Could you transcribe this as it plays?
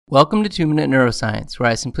Welcome to 2-Minute Neuroscience, where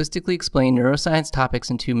I simplistically explain neuroscience topics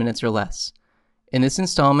in 2 minutes or less. In this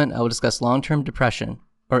installment, I will discuss long-term depression,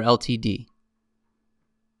 or LTD.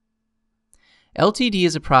 LTD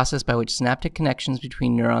is a process by which synaptic connections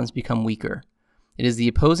between neurons become weaker. It is the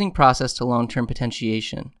opposing process to long-term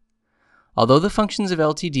potentiation. Although the functions of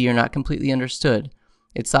LTD are not completely understood,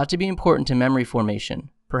 it's thought to be important to memory formation,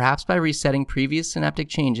 perhaps by resetting previous synaptic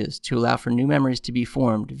changes to allow for new memories to be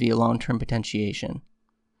formed via long-term potentiation.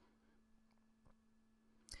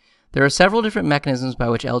 There are several different mechanisms by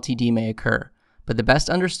which LTD may occur, but the best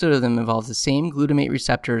understood of them involves the same glutamate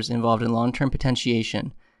receptors involved in long-term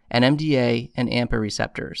potentiation, NMDA and AMPA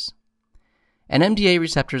receptors. NMDA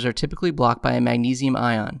receptors are typically blocked by a magnesium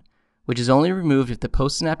ion, which is only removed if the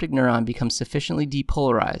postsynaptic neuron becomes sufficiently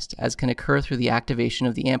depolarized, as can occur through the activation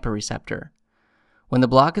of the AMPA receptor. When the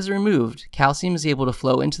block is removed, calcium is able to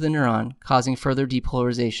flow into the neuron, causing further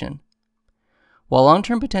depolarization. While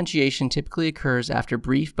long-term potentiation typically occurs after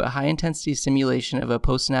brief but high-intensity stimulation of a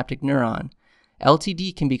postsynaptic neuron,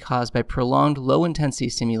 LTD can be caused by prolonged low-intensity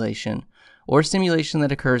stimulation or stimulation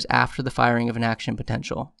that occurs after the firing of an action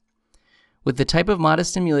potential. With the type of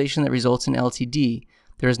modest stimulation that results in LTD,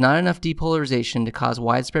 there is not enough depolarization to cause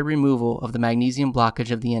widespread removal of the magnesium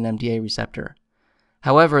blockage of the NMDA receptor.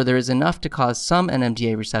 However, there is enough to cause some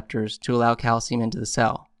NMDA receptors to allow calcium into the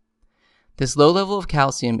cell. This low level of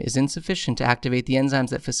calcium is insufficient to activate the enzymes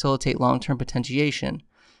that facilitate long-term potentiation,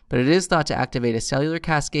 but it is thought to activate a cellular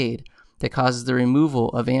cascade that causes the removal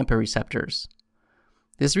of AMPA receptors.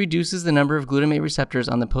 This reduces the number of glutamate receptors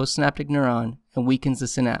on the postsynaptic neuron and weakens the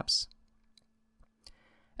synapse.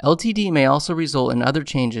 LTD may also result in other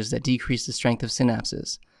changes that decrease the strength of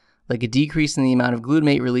synapses, like a decrease in the amount of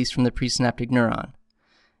glutamate released from the presynaptic neuron.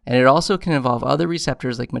 And it also can involve other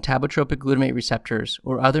receptors like metabotropic glutamate receptors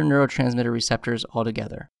or other neurotransmitter receptors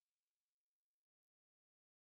altogether.